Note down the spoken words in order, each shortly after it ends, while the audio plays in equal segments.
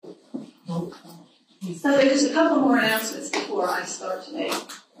So there's a couple more announcements before I start today.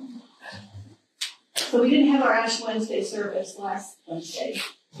 So we didn't have our Ash Wednesday service last Wednesday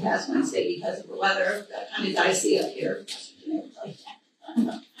because of the weather. Got kind of dicey up here.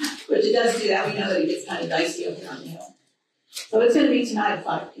 But it does do that. We know that it gets kind of dicey up here on the hill. So it's going to be tonight at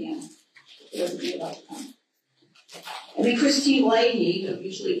 5 p.m. And then Christine Leahy, who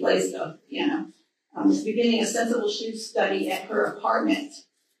usually plays the piano, is beginning a Sensible Shoes study at her apartment.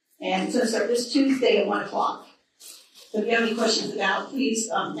 And it's going to start this Tuesday at 1 o'clock. So if you have any questions about, please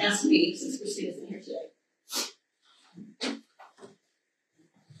ask me, since Christine isn't here today.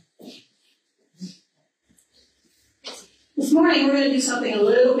 This morning, we're going to do something a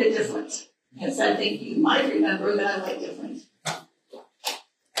little bit different. Because I think you might remember that I like different.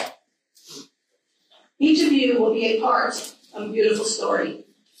 Each of you will be a part of a beautiful story.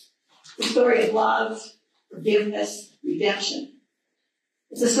 The story of love, forgiveness, redemption.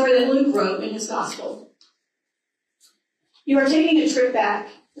 It's a story that Luke wrote in his gospel. You are taking a trip back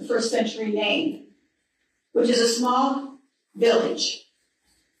to first century Nain, which is a small village,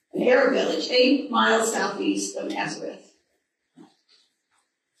 an Arab village, 8 miles southeast of Nazareth.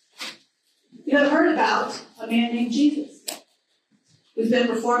 You have heard about a man named Jesus, who's been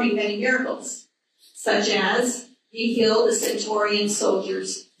performing many miracles, such as he healed a centurion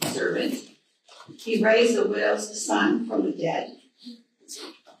soldier's servant. He raised a widow's son from the dead.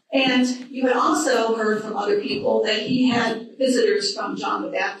 And you had also heard from other people that he had visitors from John the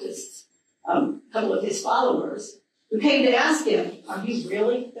Baptist, a couple of his followers, who came to ask him, are you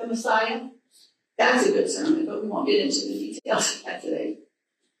really the Messiah? That's a good sermon, but we won't get into the details of that today.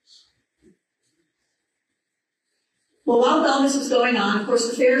 Well, while all this was going on, of course,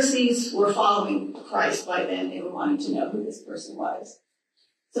 the Pharisees were following Christ by then. They were wanting to know who this person was.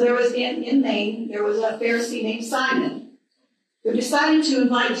 So there was in Nain, there was a Pharisee named Simon who decided to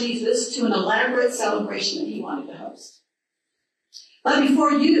invite Jesus to an elaborate celebration that he wanted to host. But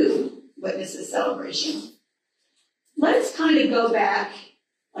before you witness this celebration, let's kind of go back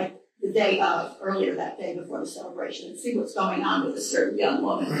like the day of, earlier that day before the celebration, and see what's going on with a certain young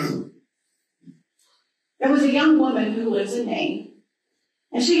woman. There was a young woman who lives in Nain,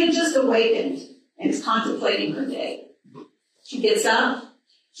 and she had just awakened and is contemplating her day. She gets up,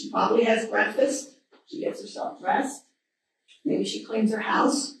 she probably has breakfast, she gets herself dressed, maybe she cleans her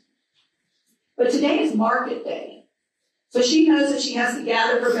house. But today is market day, so she knows that she has to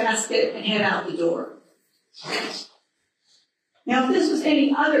gather her basket and head out the door. Now, if this was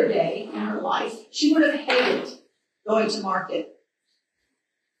any other day in her life, she would have hated going to market.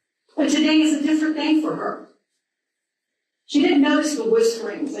 But today is a different day for her. She didn't notice the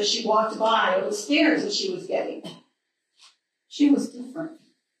whisperings as she walked by or the stares that she was getting. She was different.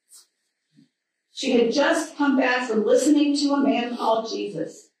 She had just come back from listening to a man called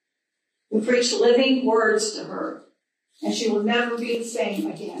Jesus, who preached living words to her, and she will never be the same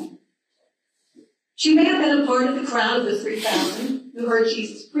again. She may have been a part of the crowd of the 3,000 who heard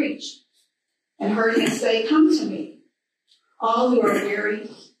Jesus preach and heard him say, come to me, all who are weary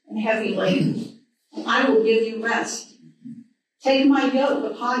and heavy laden, and I will give you rest. Take my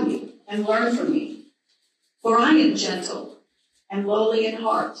yoke upon you and learn from me, for I am gentle and lowly in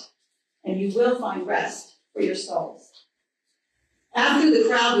heart, and you will find rest for your souls. After the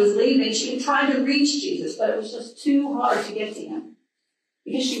crowd was leaving, she had tried to reach Jesus, but it was just too hard to get to him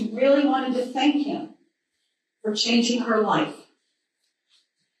because she really wanted to thank him for changing her life.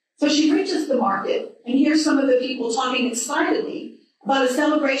 So she reaches the market and hears some of the people talking excitedly about a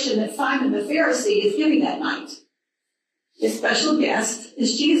celebration that Simon the Pharisee is giving that night. His special guest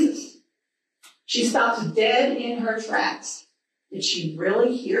is Jesus. She stops dead in her tracks. Did she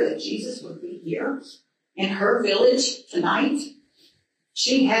really hear that Jesus would be here in her village tonight?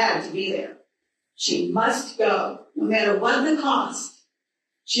 She had to be there. She must go, no matter what the cost.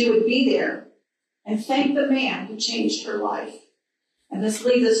 She would be there and thank the man who changed her life. And this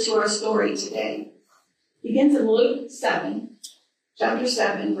leads us to our story today. It begins in Luke 7, chapter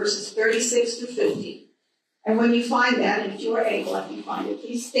 7, verses 36 to 50. And when you find that, and if you are able, if you find it,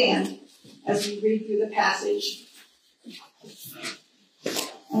 please stand as we read through the passage.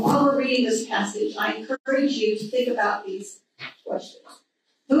 And while we're reading this passage, I encourage you to think about these questions.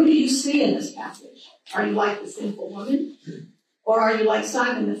 Who do you see in this passage? Are you like the sinful woman? Or are you like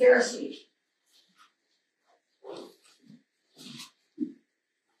Simon the Pharisee?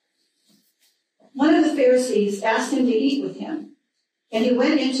 One of the Pharisees asked him to eat with him. And he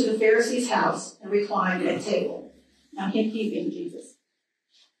went into the Pharisee's house and reclined at table. Now him being Jesus.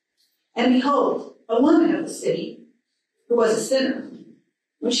 And behold, a woman of the city, who was a sinner,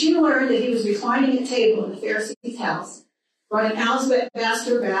 when she learned that he was reclining at table in the Pharisee's house, brought an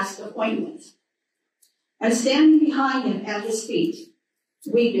alabaster vase of ointment, and standing behind him at his feet,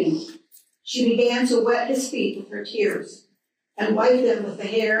 weeping, she began to wet his feet with her tears, and wiped them with the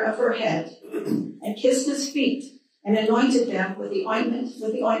hair of her head, and kissed his feet, and anointed them with the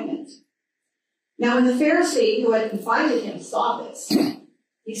ointment. Now when the Pharisee who had invited him saw this,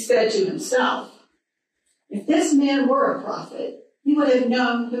 he said to himself, if this man were a prophet, he would have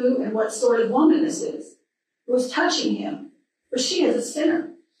known who and what sort of woman this is, who is touching him, for she is a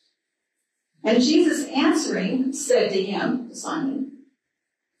sinner. And Jesus answering said to him, to Simon,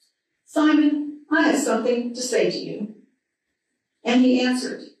 Simon, I have something to say to you. And he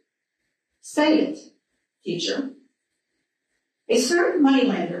answered, say it, teacher. A certain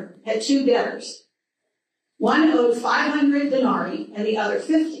moneylender had 2 debtors. One owed 500 denarii and the other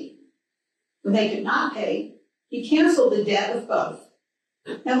 50. When they could not pay, he canceled the debt of both.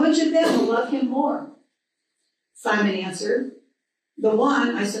 Now which of them will love him more? Simon answered, the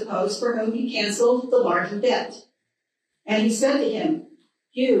one, I suppose, for whom he canceled the larger debt. And he said to him,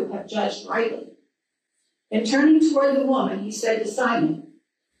 you have judged rightly. And turning toward the woman, he said to Simon,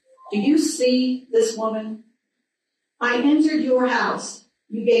 do you see this woman? I entered your house.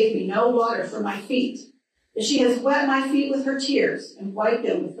 You gave me no water for my feet, but she has wet my feet with her tears and wiped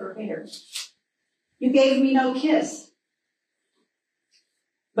them with her hair. You gave me no kiss.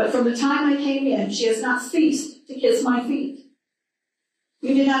 But from the time I came in, she has not ceased to kiss my feet.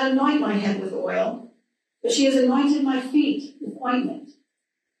 You did not anoint my head with oil, but she has anointed my feet with ointment.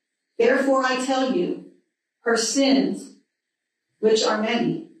 Therefore I tell you, her sins, which are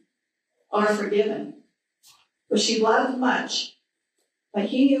many, are forgiven. For she loved much, but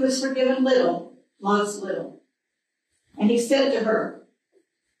he who is forgiven little loves little. And he said to her,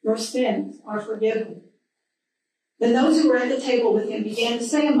 your sins are forgiven. Then those who were at the table with him began to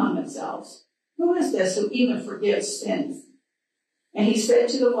say among themselves, who is this who even forgives sins? And he said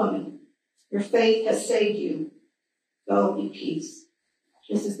to the woman, your faith has saved you. Go in peace.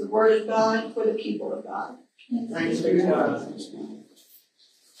 This is the word of God for the people of God. Thanks be to God.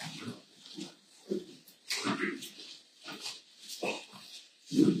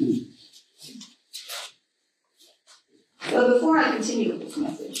 So before I continue with this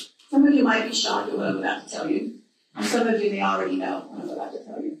message, some of you might be shocked at what I'm about to tell you, and some of you may already know what I'm about to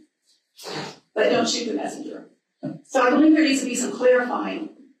tell you. But don't shoot the messenger. So I believe there needs to be some clarifying,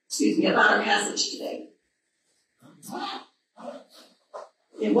 about our passage today.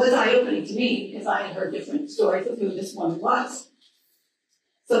 It was eye-opening to me because I had heard different stories of who this woman was.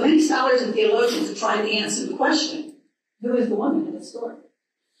 So many scholars and theologians have tried to answer the question, who is the woman in this story?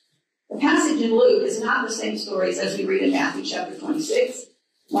 The passage in Luke is not the same stories as we read in Matthew chapter 26,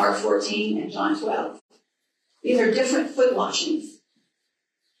 Mark 14, and John 12. These are different foot washings,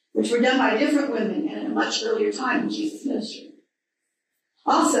 which were done by different women and at a much earlier time in Jesus' ministry.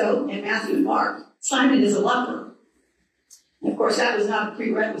 Also, in Matthew and Mark, Simon is a leper. And of course, that was not a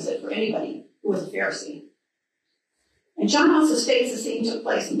prerequisite for anybody who was a Pharisee. And John also states the scene took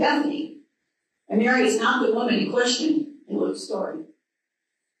place in Bethany, and Mary is not the woman in question in Luke's story.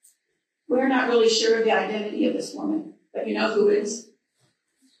 We're not really sure of the identity of this woman, but you know who is?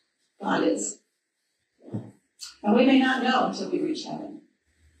 God is. And we may not know until we reach heaven.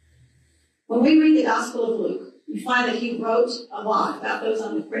 When we read the Gospel of Luke, we find that he wrote a lot about those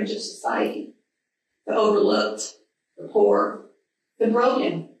on the fringe of society, the overlooked, the poor, the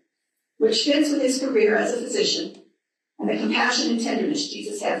broken, which fits with his career as a physician and the compassion and tenderness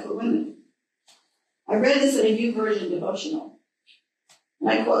Jesus had for women. I read this in a New Version devotional. And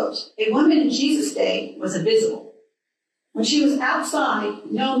I quote, a woman in Jesus' day was invisible. When she was outside,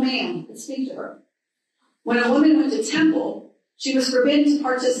 no man could speak to her. When a woman went to temple, she was forbidden to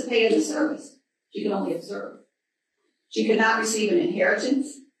participate in the service. She could only observe. She could not receive an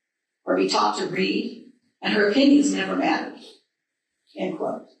inheritance or be taught to read, and her opinions never mattered. End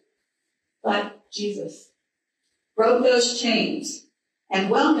quote. But Jesus broke those chains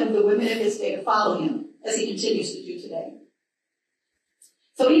and welcomed the women of his day to follow him, as he continues to do today.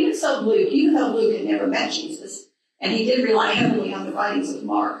 So even though Luke had never met Jesus, and he did rely heavily on the writings of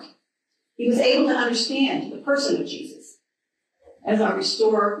Mark, he was able to understand the person of Jesus as our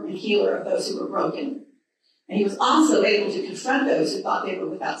restorer and healer of those who were broken. And he was also able to confront those who thought they were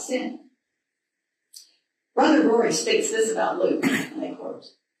without sin. Brother Rory states this about Luke, and I quote,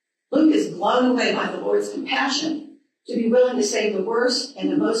 Luke is blown away by the Lord's compassion to be willing to save the worst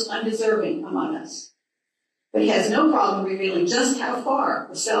and the most undeserving among us. But he has no problem revealing just how far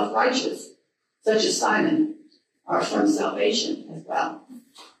the self-righteous, such as Simon, are from salvation as well.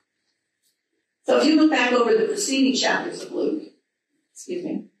 So if you look back over the preceding chapters of Luke, you're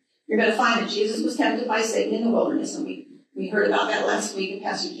going to find that Jesus was tempted by Satan in the wilderness, and we We heard about that last week in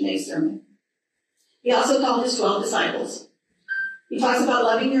Pastor Janae's sermon. He also called his 12 disciples. He talks about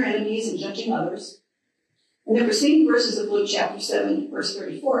loving your enemies and judging others. In the preceding verses of Luke chapter 7, verse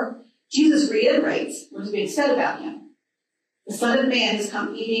 34, Jesus reiterates what is being said about him. The Son of Man has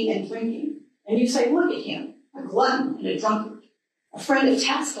come eating and drinking. And you say, look at him, a glutton and a drunkard, a friend of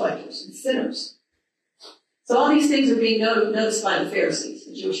tax collectors and sinners. So all these things are being noticed by the Pharisees,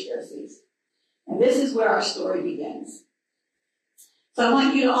 the Jewish Pharisees. And this is where our story begins. So I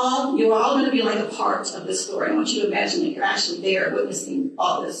want you're all going to be like a part of this story. I want you to imagine that you're actually there witnessing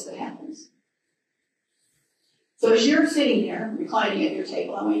all this that happens. So as you're sitting there, reclining at your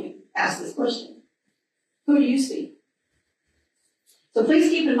table, I want you to ask this question. Who do you see? So please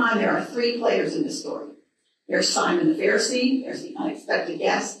keep in mind there are three players in this story. There's Simon the Pharisee, there's the unexpected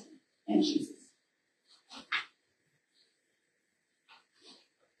guest, and Jesus.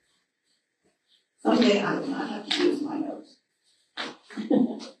 Someday I will not have to use my notes.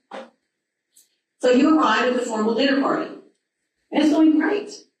 So you arrive at the formal dinner party, and it's going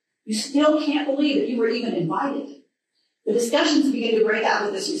great. You still can't believe that you were even invited. The discussions begin to break out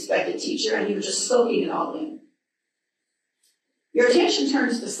with this respected teacher, and you're just soaking it all in. Your attention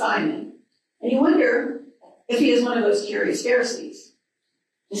turns to Simon, and you wonder if he is one of those curious Pharisees.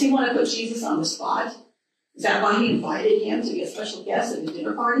 Does he want to put Jesus on the spot? Is that why he invited him to be a special guest at the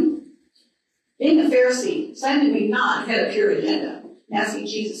dinner party? Being a Pharisee, Simon may not have had a pure agenda in asking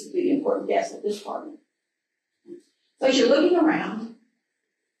Jesus to be the important guest at this party. So as you're looking around,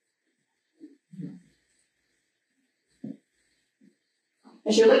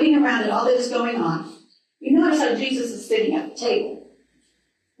 at all that is going on, you notice how Jesus is sitting at the table.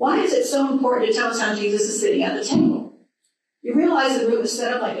 Why is it so important to tell us how Jesus is sitting at the table? You realize the room is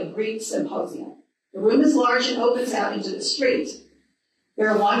set up like a Greek symposium. The room is large and opens out into the street. There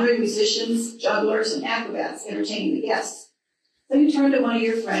are wandering musicians, jugglers, and acrobats entertaining the guests. So you turn to one of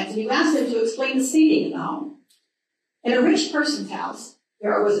your friends and you ask them to explain the seating in the home. In a rich person's house,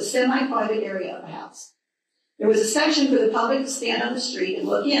 there was a semi-private area of the house. There was a section for the public to stand on the street and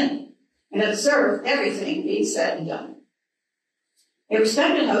look in and observe everything being said and done. A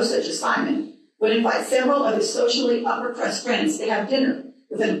respected host such as Simon would invite several of his socially upper-crust friends to have dinner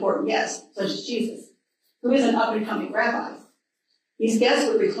with an important guest, such as Jesus, who is an up-and-coming rabbi. These guests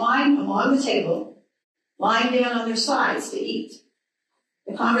would recline along the table, lying down on their sides to eat.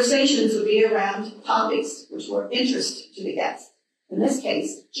 The conversations would be around topics which were of interest to the guests, in this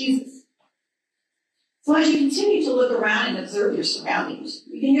case, Jesus. So as you continue to look around and observe your surroundings,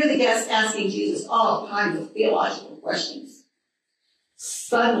 you can hear the guests asking Jesus all kinds of theological questions.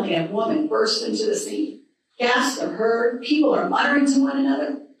 Suddenly, a woman bursts into the scene. Gasps are heard. People are muttering to one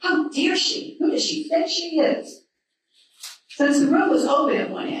another. How dare she? Who does she think she is? Since the room was open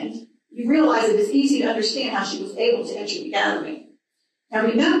at one end, you realize it is easy to understand how she was able to enter the gathering. Now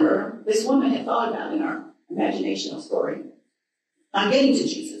remember, this woman had thought about in our imaginational story on getting to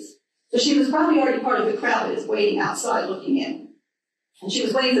Jesus. So she was probably already part of the crowd that is waiting outside looking in. And she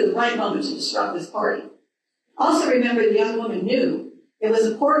was waiting for the right moment to disrupt this party. Also remember, the young woman knew it was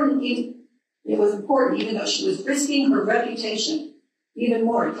important even though she was risking her reputation even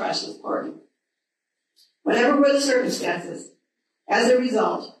more to crash this party. Whatever were the circumstances, as a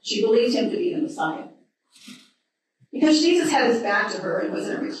result, she believed him to be the Messiah. Because Jesus had his back to her and was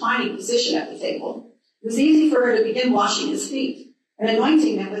in a reclining position at the table, it was easy for her to begin washing his feet and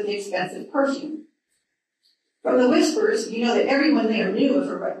anointing them with the expensive perfume. From the whispers, you know that everyone there knew of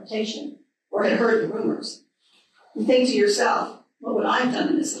her reputation or had heard the rumors. You think to yourself, what would I have done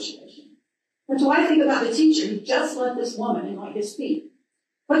in this situation? What do I think about the teacher who just let this woman anoint his feet?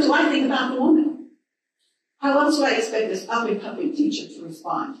 What do I think about the woman? How else would I expect this up-and-coming teacher to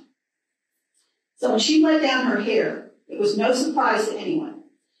respond? So when she let down her hair, it was no surprise to anyone.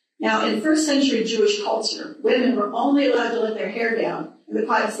 Now, in first century Jewish culture, women were only allowed to let their hair down in the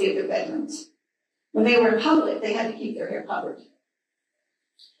privacy of their bedrooms. When they were in public, they had to keep their hair covered.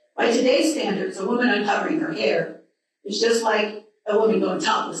 By today's standards, a woman uncovering her hair is just like a woman going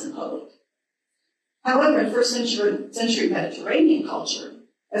topless in public. However, in first century Mediterranean culture,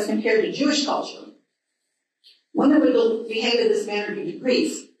 as compared to Jewish culture, women would behave in this manner due to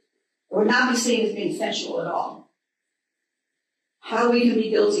grief, or would not be seen as being sensual at all. How we can be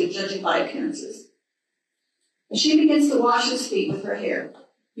guilty of judging by appearances. As she begins to wash his feet with her hair,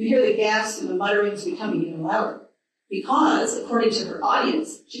 you hear the gasps and the mutterings becoming even louder, because, according to her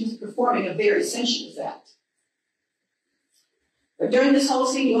audience, she was performing a very sensuous act. But during this whole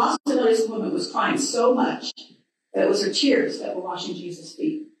scene, you also notice the woman was crying so much that it was her tears that were washing Jesus'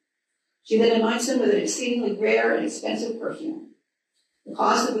 feet. She then anoints him with an exceedingly rare and expensive perfume. The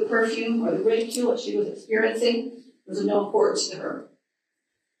cost of the perfume, or the ridicule that she was experiencing, was of no importance to her.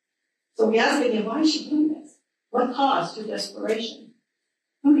 So we ask again, why is she doing this? What caused her desperation?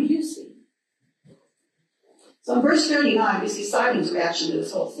 Who do you see? So in verse 39, we see Simon's reaction to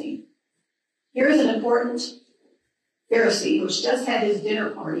this whole scene. Here is an important Pharisee who has just had his dinner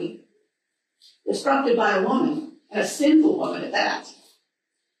party disrupted by a woman, and a sinful woman at that.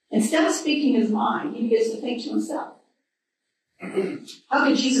 Instead of speaking his mind, he begins to think to himself, how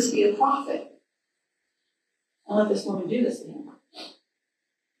could Jesus be a prophet and let this woman do this to him?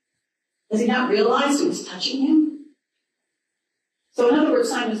 Does he not realize who was touching him? So in other words,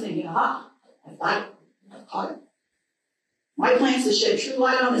 Simon's thinking, aha, I've got it. I've caught it. My plans to shed true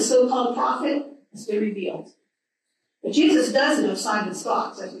light on this so-called prophet has been revealed. But Jesus does know Simon's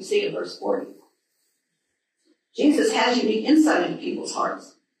thoughts, as we see in verse 40. Jesus has unique insight into people's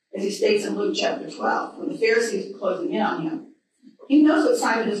hearts, as he states in Luke chapter 12, when the Pharisees were closing in on him. He knows what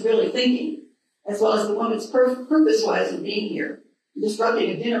Simon is really thinking, as well as the woman's purpose was in being here, disrupting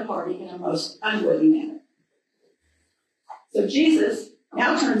a dinner party in a most unworthy manner. So Jesus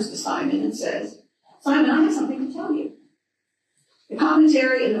now turns to Simon and says, Simon, I have something to tell you. The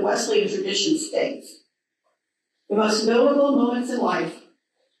commentary in the Wesleyan tradition states, the most notable moments in life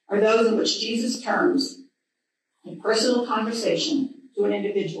are those in which Jesus turns in personal conversation to an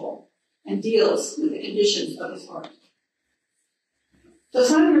individual and deals with the conditions of his heart. So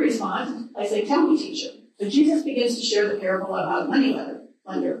Simon responds by saying, tell me, teacher. So Jesus begins to share the parable about a money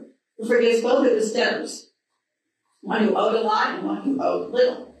lender who forgives both of his debtors, one who owed a lot and one who owed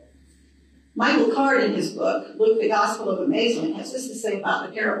little. Michael Card, in his book, Luke, the Gospel of Amazement, has this to say about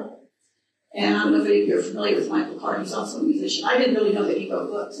the parable. And I don't know if any of you are familiar with Michael Card. He's also a musician. I didn't really know that he wrote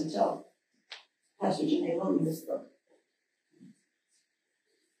books until Pastor Janae loaned me this book.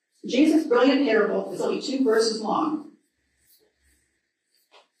 Jesus' brilliant parable is only 2 verses long.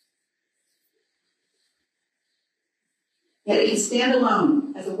 Yet it can stand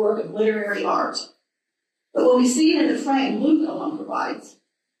alone as a work of literary art. But when we see it in the frame Luke alone provides,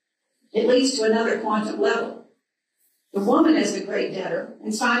 it leads to another quantum level. The woman is the great debtor,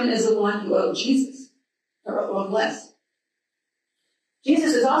 and Simon is the one who owed Jesus, or owed less.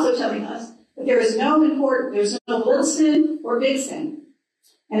 Jesus is also telling us that there's no little sin or big sin.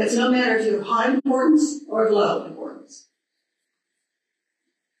 And it's no matter if you're of high importance or of low importance.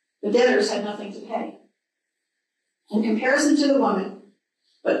 The debtors had nothing to pay. In comparison to the woman,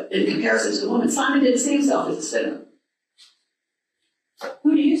 Simon didn't see himself as a sinner.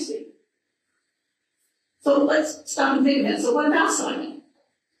 Who do you see? So let's stop and think a minute. So what about Simon?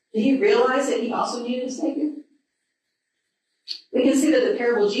 Did he realize that he also needed a Savior? We can see that the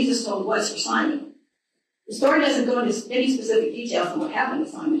parable Jesus told was for Simon. The story doesn't go into any specific details on what happened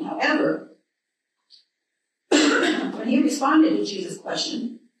to Simon. However, when he responded to Jesus'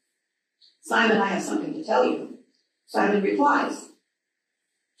 question, Simon, I have something to tell you. Simon replies,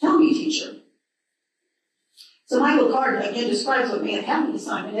 tell me, teacher. So Michael Card again describes what may have happened to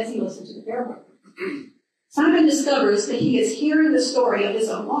Simon as he listened to the parable. Simon discovers that he is hearing the story of his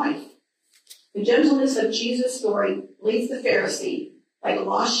own life. The gentleness of Jesus' story leads the Pharisee, like a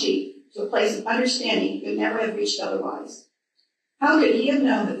lost sheep, to a place of understanding he could never have reached otherwise. How could he have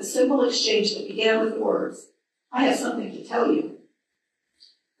known that the simple exchange that began with the words, I have something to tell you,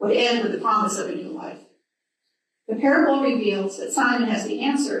 would end with the promise of a new life? The parable reveals that Simon has the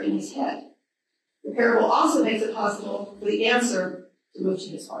answer in his head. The parable also makes it possible for the answer to move to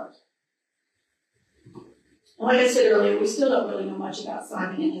his heart. And like I said earlier, we still don't really know much about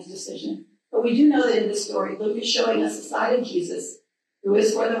Simon and his decision, but we do know that in this story, Luke is showing us a side of Jesus who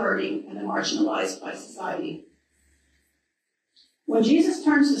is for the hurting and the marginalized by society. When Jesus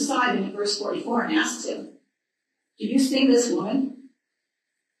turns to Simon in verse 44 and asks him, do you see this woman?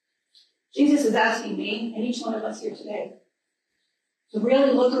 Jesus is asking me and each one of us here today to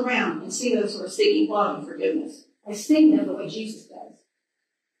really look around and see those who are seeking love and forgiveness by seeing them the way Jesus does.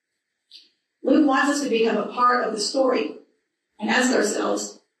 Luke wants us to become a part of the story and ask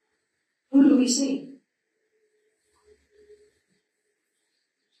ourselves, who do we see?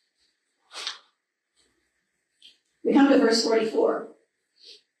 We come to verse 44.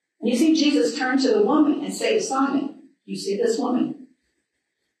 And you see Jesus turn to the woman and say to Simon, you see this woman?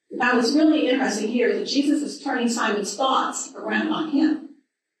 Now what's really interesting here is that Jesus is turning Simon's thoughts around on him.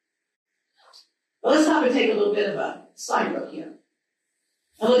 But let's stop and take a little bit of a side road here.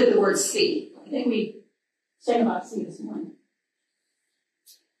 And look at the word see. I think we sang about see this morning.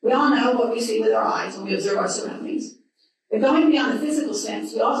 We all know what we see with our eyes when we observe our surroundings. But going beyond the physical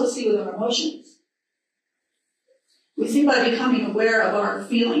sense, we also see with our emotions. We see by becoming aware of our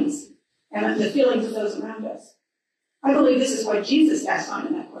feelings and the feelings of those around us. I believe this is why Jesus asked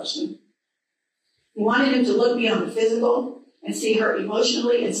Simon that question. He wanted him to look beyond the physical and see her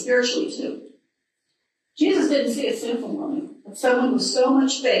emotionally and spiritually too. Jesus didn't see a sinful woman, but someone with so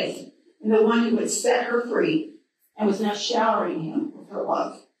much faith in the one who had set her free and was now showering him with her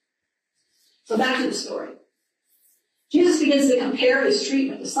love. So back to the story. Jesus begins to compare his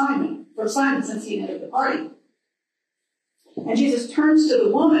treatment to Simon, for Simon since he entered the party. And Jesus turns to the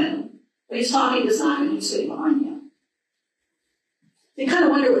woman, but he's talking to Simon who's sitting behind him. You kind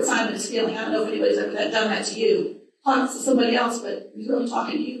of wonder what Simon is feeling. I don't know if anybody's ever done that to you. Talks to somebody else, but he's really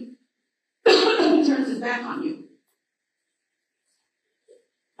talking to you. He turns his back on you.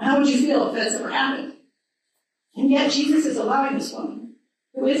 How would you feel if that's ever happened? And yet Jesus is allowing this woman,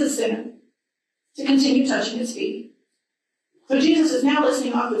 who is a sinner, to continue touching his feet. So Jesus is now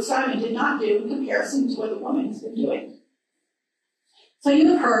listing off what Simon did not do in comparison to what the woman has been doing. So you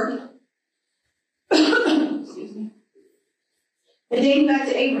have heard, excuse me, that dating back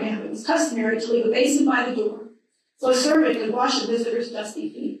to Abraham, it was customary to leave a basin by the door so a servant could wash a visitor's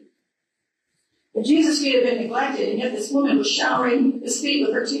dusty feet. But Jesus' feet had been neglected, and yet this woman was showering his feet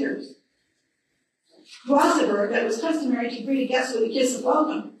with her tears. You also heard that it was customary to greet a guest with a kiss of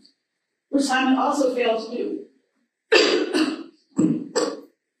welcome, which Simon also failed to do.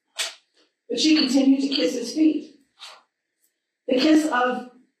 But she continued to kiss his feet. The kiss of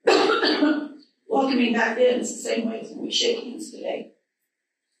welcoming back then is the same way as when we shake hands today.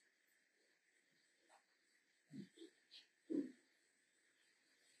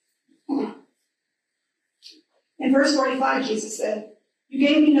 In verse 45, Jesus said, "You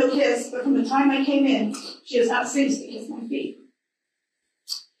gave me no kiss, but from the time I came in, she has not ceased to kiss my feet."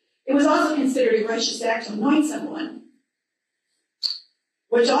 It was also considered a righteous act to anoint someone,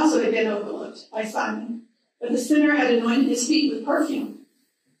 which also had been overlooked by Simon. But the sinner had anointed his feet with perfume.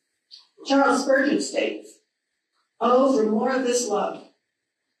 Charles Spurgeon states, "Oh, for more of this love.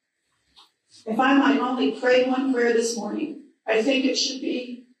 If I might only pray one prayer this morning, I think it should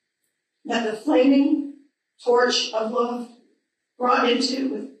be that the flaming torch of love brought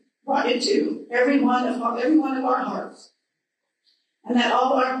into every one of our hearts, and that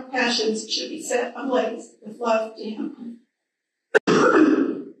all our passions should be set ablaze with love to him."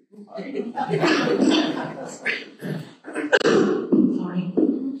 Sorry.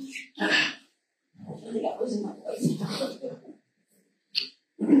 I think I'm losing my voice.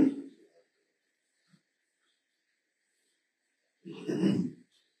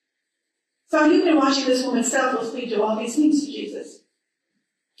 So you've been watching this woman selflessly do all these things to Jesus.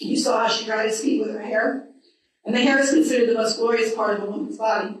 You saw how she dried his feet with her hair. And the hair is considered the most glorious part of a woman's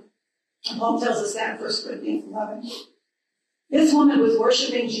body. And Paul tells us that in 1 Corinthians 11. This woman was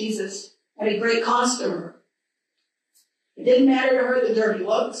worshiping Jesus at a great cost to her. It didn't matter to her the dirty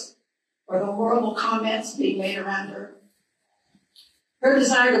looks or the horrible comments being made around her. Her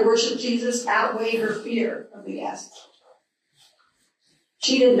desire to worship Jesus outweighed her fear of the guests.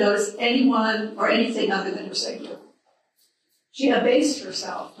 She didn't notice anyone or anything other than her Savior. She abased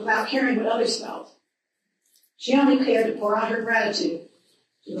herself without caring what others felt. She only cared to pour out her gratitude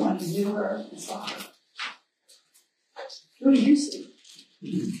to the one who knew her and saw her. Who do you see?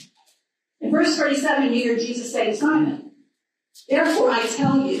 In verse 37, you hear Jesus say to Simon, "Therefore I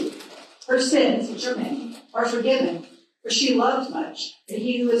tell you, her sins, which are many, are forgiven, for she loved much, and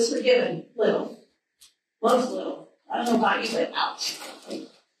he who is forgiven little loves little." I don't know about you, but ouch.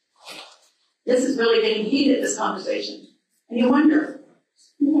 This is really getting heated, this conversation. And you wonder,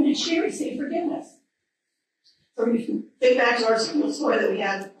 when did she receive forgiveness? So if you think back to our school story that we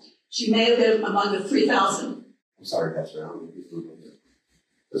had, she may have been among the 3,000. I'm sorry, Pastor. I'm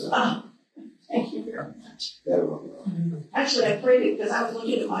Oh, thank you very much. Actually, I prayed because I was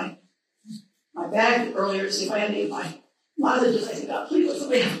looking at my bag earlier to see if I had any of my lozenges. I said, "God, please let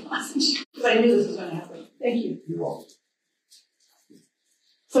somebody have a lozenge," because I knew this was going to happen. Thank you. You're welcome.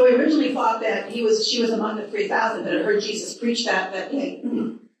 So we originally thought that she was among the 3,000 that had heard Jesus preach that day.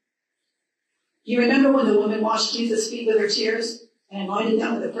 Do you remember when the woman washed Jesus' feet with her tears and anointed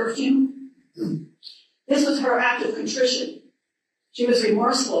them with a perfume? This was her act of contrition. She was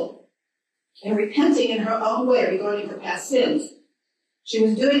remorseful and repenting in her own way regarding her past sins. She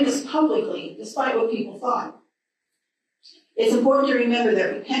was doing this publicly, despite what people thought. It's important to remember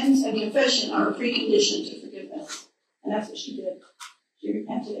that repentance and confession are a precondition to forgiveness. And that's what she did. She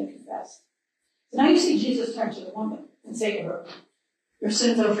repented and confessed. So now you see Jesus turn to the woman and say to her, "Your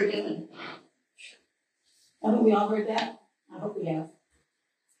sins are forgiven." Haven't we all heard that? I hope we have.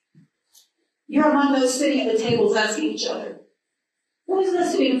 You're among those sitting at the tables asking each other, "What is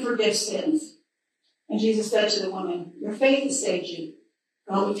this to forgive sins?" And Jesus said to the woman, "Your faith has saved you.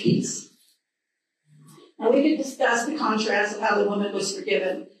 Go with peace." Now we could discuss the contrast of how the woman was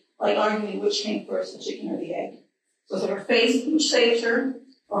forgiven, like arguing which came first, the chicken or the egg. Was it her faith which saved her,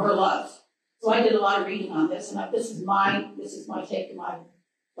 or her love? So I did a lot of reading on this, and this is my take on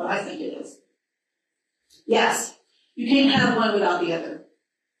what I think it is. Yes, you can't have one without the other.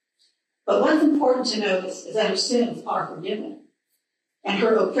 But what's important to notice is that her sins are forgiven, and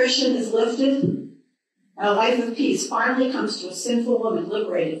her oppression is lifted, and a life of peace finally comes to a sinful woman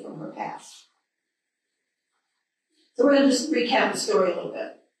liberated from her past. So we're going to just recap the story a little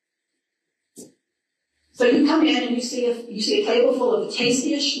bit. So you come in and you see a table full of the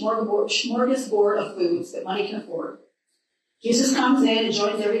tastiest smorgasbord of foods that money can afford. Jesus comes in and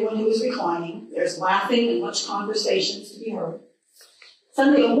joins everyone who is reclining. There's laughing and much conversations to be heard.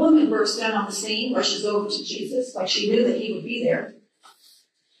 Suddenly a woman bursts down on the scene, rushes over to Jesus like she knew that he would be there,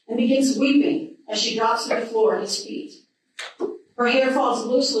 and begins weeping as she drops to the floor at his feet. Her hair falls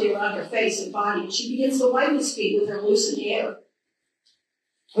loosely around her face and body, and she begins to wipe his feet with her loosened hair,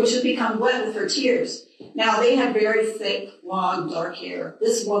 which had become wet with her tears. Now, they had very thick, long, dark hair.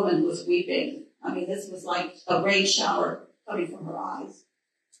 This woman was weeping. I mean, this was like a rain shower coming from her eyes.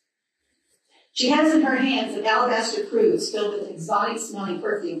 She has in her hands an alabaster cruse filled with exotic-smelling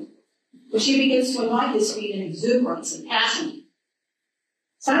perfume, which she begins to anoint his feet in exuberance and passion.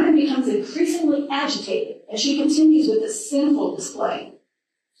 Simon becomes increasingly agitated as she continues with this sinful display.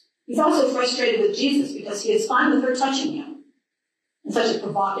 He's also frustrated with Jesus because he is fine with her touching him in such a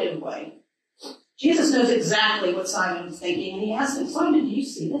provocative way. Jesus knows exactly what Simon is thinking, and he asks him, Simon, do you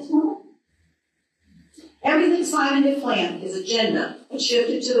see this woman? Everything Simon had planned, his agenda, had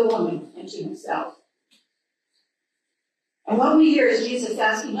shifted to the woman and to himself. And what we hear is Jesus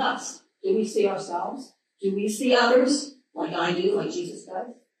asking us, do we see ourselves? Do we see others like I do, like Jesus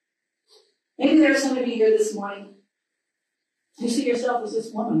does? Maybe there are some of you here this morning who see yourself as this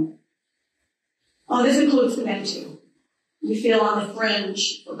woman. Oh, this includes the men too. You feel on the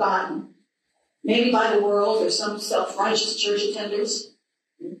fringe, forgotten, maybe by the world or some self-righteous church attenders.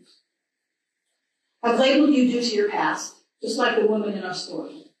 Have labeled you due to your past, just like the woman in our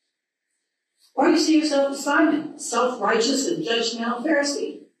story. Or you see yourself as Simon, self-righteous and judgmental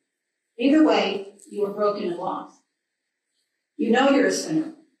Pharisee. Either way, you are broken and lost. You know you're a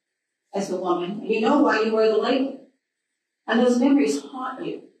sinner as the woman, and you know why you wear the label. And those memories haunt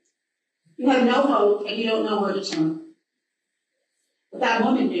you. You have no hope, and you don't know where to turn. But that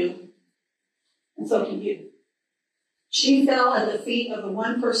woman knew, and so can you. She fell at the feet of the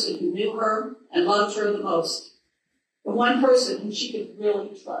one person who knew her and loved her the most, the one person whom she could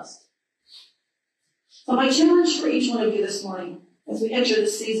really trust. So my challenge for each one of you this morning, as we enter the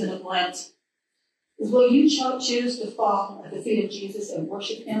season of Lent, is will you choose to fall at the feet of Jesus and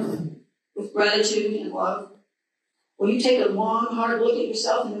worship him with gratitude and love? Will you take a long, hard look at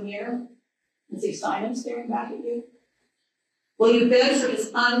yourself in the mirror and see Simon staring back at you? Will you beg for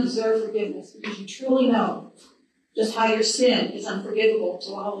his undeserved forgiveness because you truly know just how your sin is unforgivable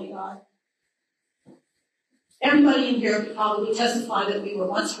to a holy God? Everybody in here could probably testify that we were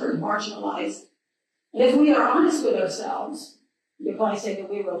once hurt and marginalized. And if we are honest with ourselves, we could probably say that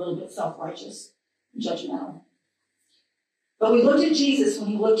we were a little bit self-righteous and judgmental. But we looked at Jesus when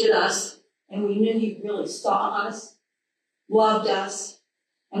he looked at us, and we knew he really saw us, loved us.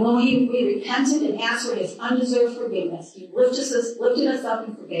 And when we repented and asked for his undeserved forgiveness, he lifted us up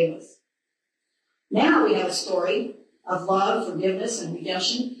and forgave us. Now we have a story of love, forgiveness, and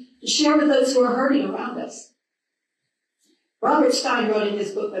redemption to share with those who are hurting around us. Robert Stein wrote in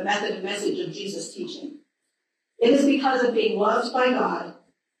his book, The Method and Message of Jesus' Teaching, it is because of being loved by God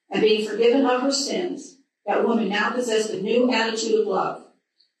and being forgiven of her sins that woman now possessed a new attitude of love,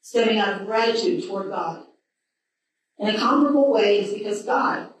 stemming out of gratitude toward God. In a comparable way, it is because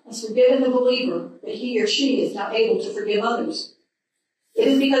God has forgiven the believer that he or she is now able to forgive others. It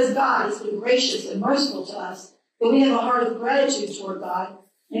is because God has been gracious and merciful to us that we have a heart of gratitude toward God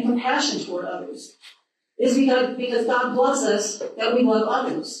and compassion toward others. It is because God loves us that we love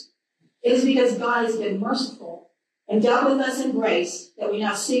others. It is because God has been merciful and dealt with us in grace that we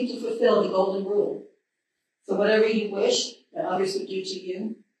now seek to fulfill the golden rule. So whatever you wish that others would do to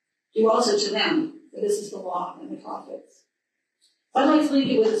you, do also to them, for this is the law and the prophets. I'd like to leave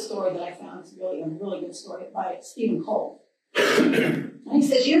you with a story that I found. It's really a really good story by Stephen Cole. And he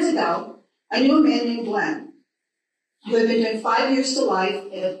says, years ago, I knew a man named Glenn who had been doing 5 years to life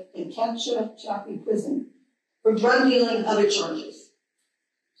in Tehachapi prison for drug dealing and other charges.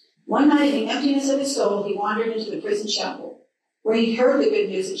 One night, in the emptiness of his soul, he wandered into the prison chapel, where he heard the good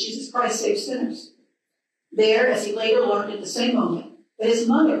news that Jesus Christ saves sinners. There, as he later learned at the same moment, that his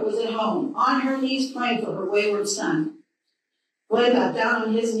mother was at home, on her knees praying for her wayward son, Glenn got down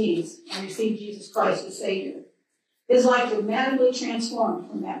on his knees and received Jesus Christ as Savior. His life dramatically transformed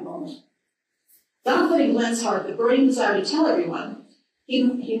from that moment. God put in Glenn's heart the burning desire to tell everyone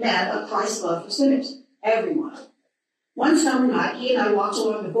he met of Christ's love for sinners. Everyone. One summer night, he and I walked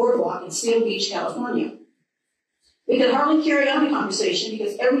along the boardwalk in Seal Beach, California. We could hardly carry on a conversation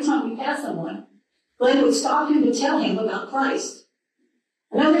because every time we passed someone, Glenn would stop him to tell him about Christ.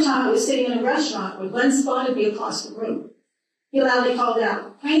 Another time, I was sitting in a restaurant when Glenn spotted me across the room. He loudly called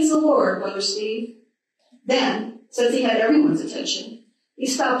out, "Praise the Lord, Brother Steve." Then, since he had everyone's attention, he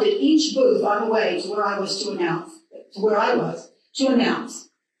stopped at each booth on the way to where I was to announce,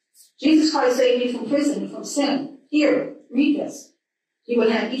 "Jesus Christ saved me from prison and from sin. Here, read this." He would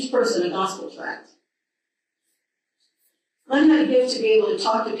hand each person a gospel tract. Glenn had a gift to be able to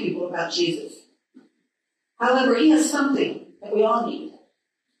talk to people about Jesus. However, he has something that we all need.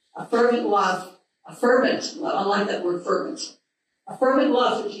 A fervent love, I like that word fervent, a fervent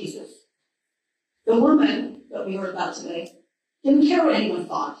love for Jesus. The woman that we heard about today didn't care what anyone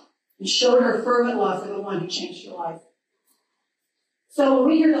thought and showed her fervent love for the one who changed her life. So when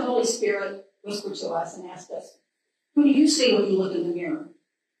we hear the Holy Spirit whisper to us and ask us, who do you see when you look in the mirror?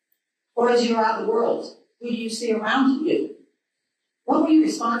 Or as you're out in the world, who do you see around you? What will your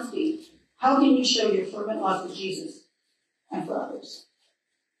response be? How can you show your fervent love for Jesus and for others?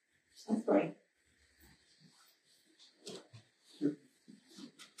 Let's pray.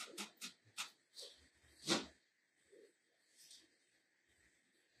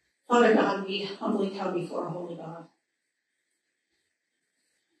 Father God, we humbly come before a holy God.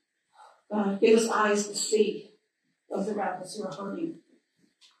 God, give us eyes to see those around us who are hurting.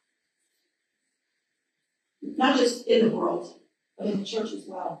 Not just in the world, but in the church as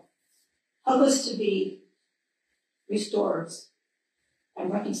well. Help us to be restorers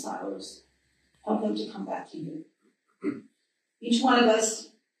and reconcilers. Help them to come back to you. Each one of us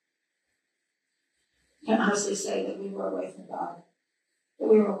can honestly say that we were away from God, that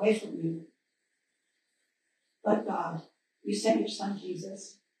we were away from you. But God, you sent your son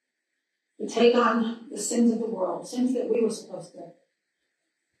Jesus to take on the sins of the world, sins that we were supposed to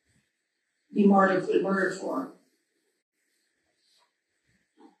be murdered for.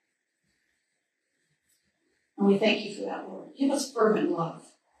 And we thank you for that, Lord. Give us fervent love,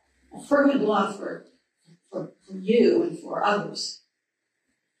 a fervent love for you and for others.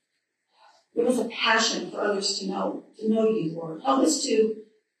 Give us a passion for others to know you, Lord. Help us to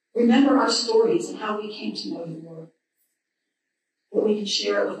remember our stories and how we came to know you, Lord, that we can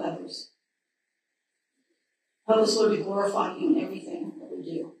share it with others. Help us, Lord, to glorify you in everything that we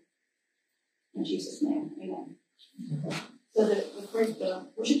do. In Jesus' name, amen. So the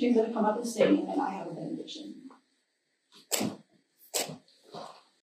worship team's going to come up and sing, and then I have a benediction.